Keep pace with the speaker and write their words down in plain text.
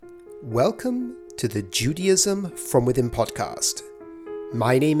Welcome to the Judaism from Within podcast.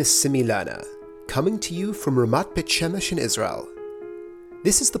 My name is Simi Lerner, coming to you from Ramat Bet Shemesh in Israel.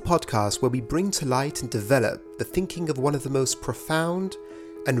 This is the podcast where we bring to light and develop the thinking of one of the most profound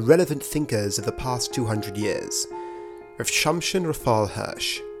and relevant thinkers of the past 200 years, Rav Shamshon Raphael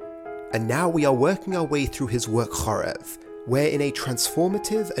Hirsch. And now we are working our way through his work Chorev, where in a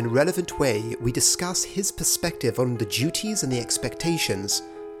transformative and relevant way we discuss his perspective on the duties and the expectations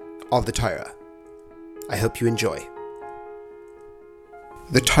of the Torah. I hope you enjoy.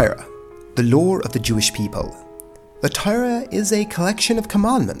 The Torah, the law of the Jewish people. The Torah is a collection of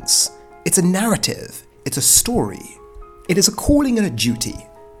commandments. It's a narrative. It's a story. It is a calling and a duty.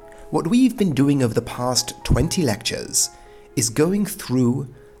 What we've been doing over the past 20 lectures is going through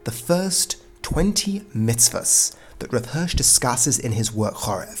the first 20 mitzvahs that Rav Hirsch discusses in his work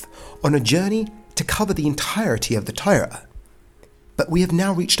Chorev, on a journey to cover the entirety of the Torah. But we have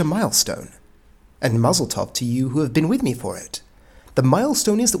now reached a milestone, and Mazel Tov to you who have been with me for it. The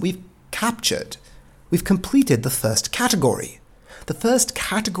milestone is that we've completed the first category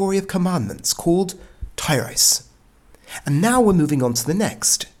of commandments called Tairos. And now we're moving on to the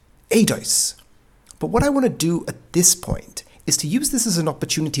next, Eidos. But what I want to do at this point is to use this as an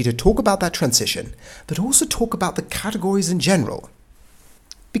opportunity to talk about that transition, but also talk about the categories in general.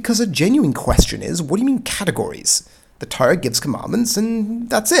 Because a genuine question is, what do you mean categories? The Torah gives commandments and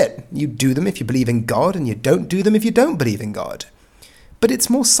that's it. You do them if you believe in God and you don't do them if you don't believe in God. But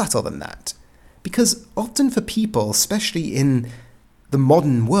it's more subtle than that. Because often for people, especially in the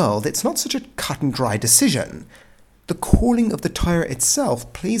modern world, it's not such a cut and dry decision. The calling of the Torah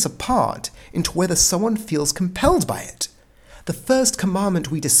itself plays a part into whether someone feels compelled by it. The first commandment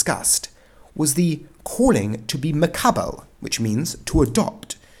we discussed was the calling to be makabel, which means to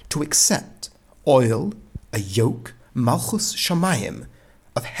adopt, to accept, oil, a yoke, Malchus Shamayim,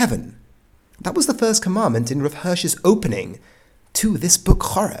 of heaven. That was the first commandment in Rav Hirsch's opening to this book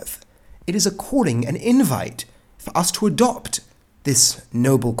Chorev. It is a calling, an invite for us to adopt this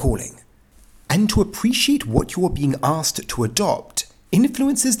noble calling. And to appreciate what you are being asked to adopt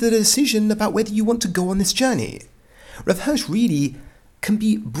influences the decision about whether you want to go on this journey. Rav Hirsch really can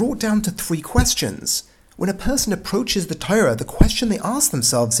be brought down to three questions. When a person approaches the Torah, the question they ask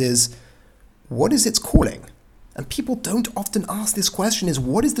themselves is, what is its calling? And people don't often ask this question, is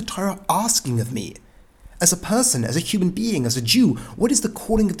what is the Torah asking of me? As a person, as a human being, as a Jew, what is the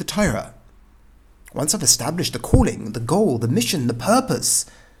calling of the Torah? Once I've established the calling, the goal, the mission, the purpose,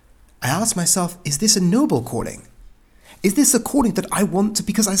 I ask myself, is this a noble calling? Is this a calling that I want to,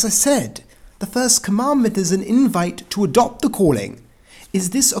 because as I said, the first commandment is an invite to adopt the calling.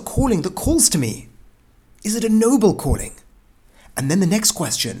 Is this a calling that calls to me? Is it a noble calling? And then the next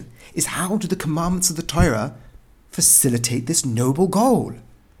question is, how do the commandments of the Torah facilitate this noble goal?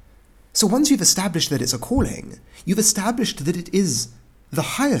 So once you've established that it's a calling, you've established that it is the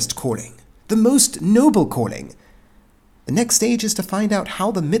highest calling, the most noble calling. The next stage is to find out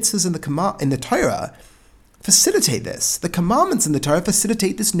how the mitzvahs in the Torah facilitate this. The commandments in the Torah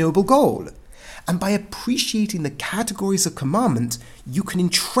facilitate this noble goal. And by appreciating the categories of commandment, you can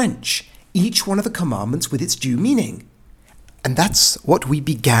entrench each one of the commandments with its due meaning. And that's what we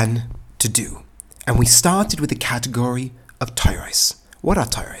began to do. And we started with the category of Tairos. What are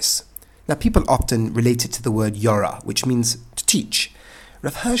Tairos? Now, people often relate it to the word Yora, which means to teach.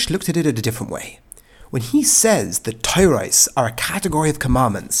 Rav Hirsch looked at it a different way. When he says that Tairos are a category of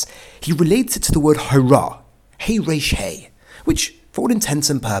commandments, he relates it to the word Hora, Hey Resh Hey, which, for all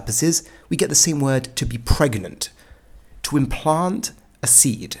intents and purposes, we get the same word to be pregnant, to implant a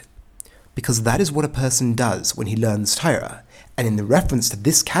seed. Because that is what a person does when he learns Torah. And in the reference to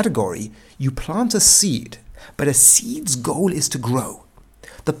this category, you plant a seed, but a seed's goal is to grow.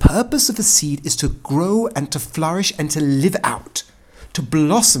 The purpose of a seed is to grow and to flourish and to live out, to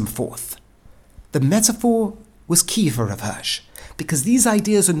blossom forth. The metaphor was key for Rav Hirsch, because these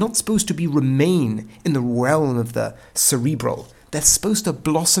ideas are not supposed to remain in the realm of the cerebral. They're supposed to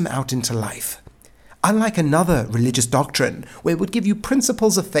blossom out into life. Unlike another religious doctrine, where it would give you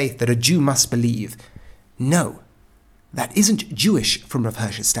principles of faith that a Jew must believe. No, that isn't Jewish from Rav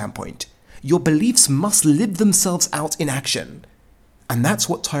Hirsch's standpoint. Your beliefs must live themselves out in action. And that's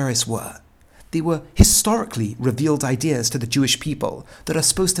what Tairos were. They were historically revealed ideas to the Jewish people that are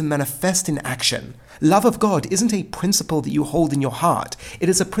supposed to manifest in action. Love of God isn't a principle that you hold in your heart. It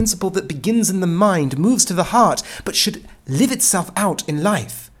is a principle that begins in the mind, moves to the heart, but should live itself out in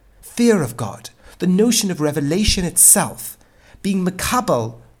life. Fear of God, the notion of revelation itself, being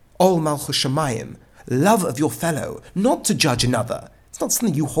makabel, ol malchus shamayim, love of your fellow, not to judge another. It's not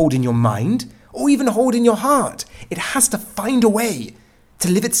something you hold in your mind or even hold in your heart. It has to find a way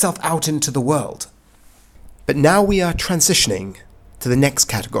to live itself out into the world. But now we are transitioning to the next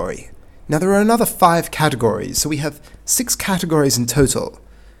category. Now there are another 5 categories, so we have 6 categories in total.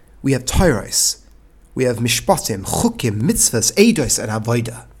 We have Toros, we have Mishpatim, Chukim, Mitzvahs, Eidos, and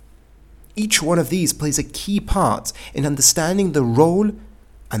Avodah. Each one of these plays a key part in understanding the role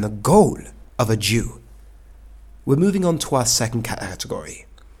and the goal of a Jew. We're moving on to our second category,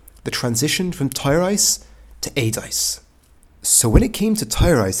 the transition from Toros to Eidos. So when it came to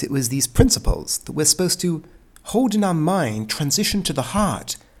Toros, it was these principles that we're supposed to hold in our mind, transition to the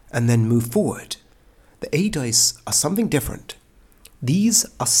heart, and then move forward. The Eidos are something different. These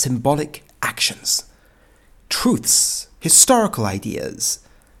are symbolic actions, truths, historical ideas,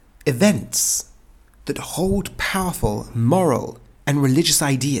 events that hold powerful moral and religious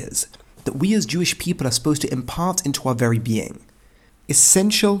ideas that we as Jewish people are supposed to impart into our very being.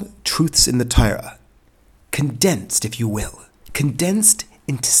 Essential truths in the Torah, condensed, if you will, condensed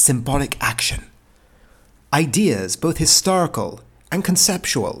into symbolic action. Ideas, both historical and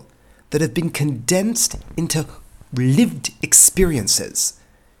conceptual, that have been condensed into lived experiences.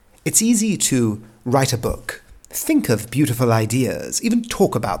 It's easy to write a book, think of beautiful ideas, even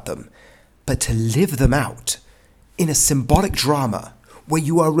talk about them, but to live them out in a symbolic drama where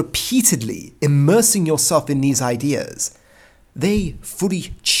you are repeatedly immersing yourself in these ideas, they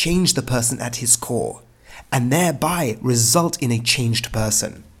fully change the person at his core and thereby result in a changed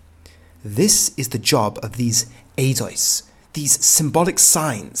person. This is the job of these eidos, these symbolic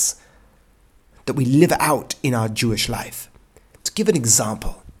signs that we live out in our Jewish life. To give an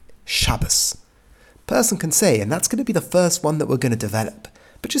example, Shabbos. A person can say, and that's going to be the first one that we're going to develop,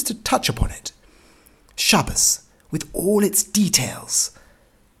 but just to touch upon it. Shabbos, with all its details.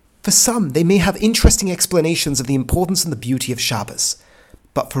 For some, they may have interesting explanations of the importance and the beauty of Shabbos,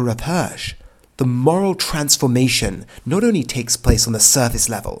 but for Reb Hirsch, the moral transformation not only takes place on the surface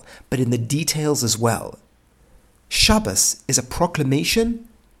level, but in the details as well. Shabbos is a proclamation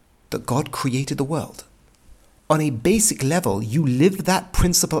that God created the world. On a basic level, you live that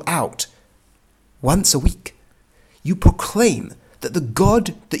principle out once a week. You proclaim that the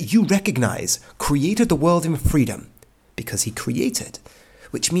God that you recognize created the world in freedom because he created,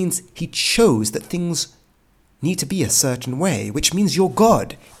 which means he chose that things need to be a certain way, which means your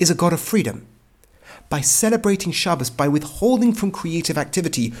God is a God of freedom. By celebrating Shabbos, by withholding from creative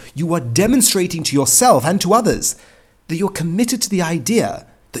activity, you are demonstrating to yourself and to others that you're committed to the idea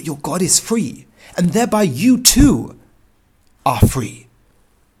that your God is free, and thereby you too are free.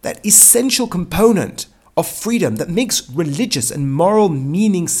 That essential component of freedom that makes religious and moral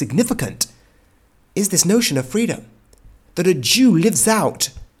meaning significant is this notion of freedom that a Jew lives out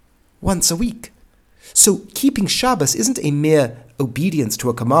once a week. So keeping Shabbos isn't a mere obedience to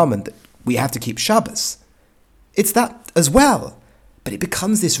a commandment that we have to keep Shabbos. It's that as well, but it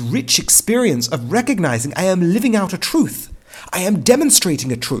becomes this rich experience of recognizing I am living out a truth. I am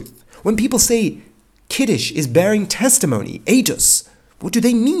demonstrating a truth. When people say Kiddush is bearing testimony, eidos, what do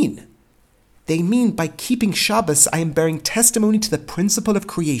they mean? They mean by keeping Shabbos, I am bearing testimony to the principle of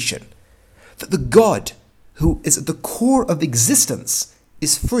creation, that the God who is at the core of existence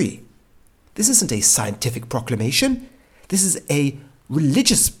is free. This isn't a scientific proclamation. This is a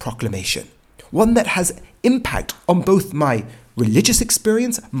religious proclamation, one that has impact on both my religious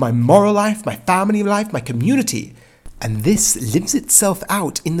experience, my moral life, my family life, my community. And this lives itself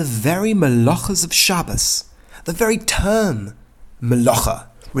out in the very melachas of Shabbos. The very term melacha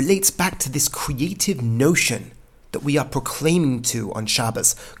relates back to this creative notion that we are proclaiming to on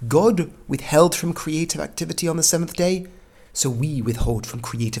Shabbos. God withheld from creative activity on the 7th day, so we withhold from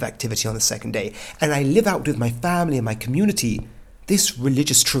creative activity on the 2nd day. And I live out with my family and my community this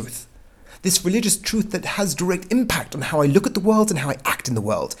religious truth that has direct impact on how I look at the world and how I act in the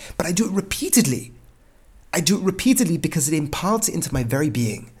world. But I do it repeatedly. I do it repeatedly because it imparts it into my very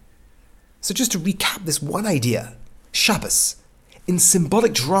being. So just to recap this one idea, Shabbos. In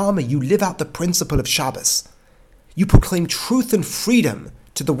symbolic drama, you live out the principle of Shabbos. You proclaim truth and freedom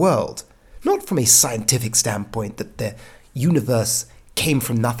to the world, not from a scientific standpoint that the universe came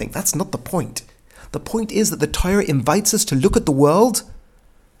from nothing. That's not the point. The point is that the Torah invites us to look at the world,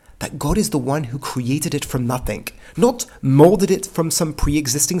 that God is the one who created it from nothing, not molded it from some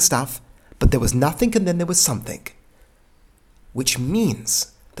pre-existing stuff, but there was nothing and then there was something, which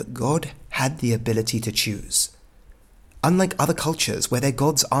means that God had the ability to choose. Unlike other cultures where their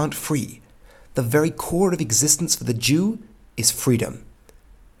gods aren't free, the very core of existence for the Jew is freedom.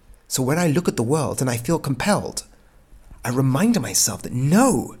 So when I look at the world and I feel compelled, I remind myself that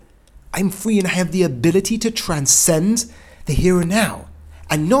no, I'm free and I have the ability to transcend the here and now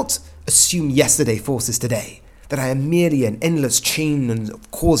and not assume yesterday forces today. that I am merely an endless chain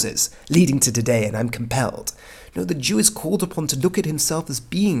of causes leading to today and I'm compelled. No, the Jew is called upon to look at himself as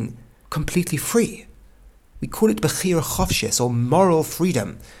being completely free. We call it Bechira Chofshis, or moral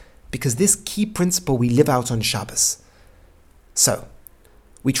freedom, because this key principle we live out on Shabbos. So,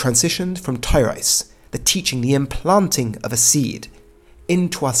 we transitioned from Tairais, the teaching, the implanting of a seed,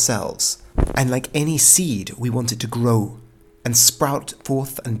 into ourselves. And like any seed, we wanted to grow and sprout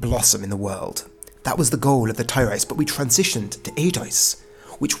forth and blossom in the world. That was the goal of the Tairais, but we transitioned to Eidos,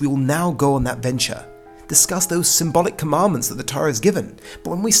 which we will now go on that venture, discuss those symbolic commandments that the Torah has given.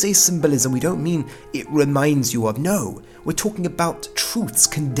 But when we say symbolism, we don't mean it reminds you of. No, we're talking about truths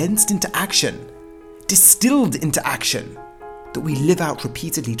condensed into action, distilled into action, that we live out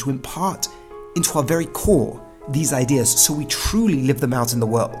repeatedly to impart into our very core these ideas so we truly live them out in the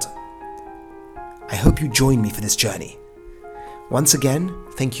world. I hope you join me for this journey. Once again,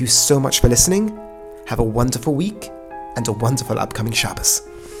 thank you so much for listening. Have a wonderful week and a wonderful upcoming Shabbos.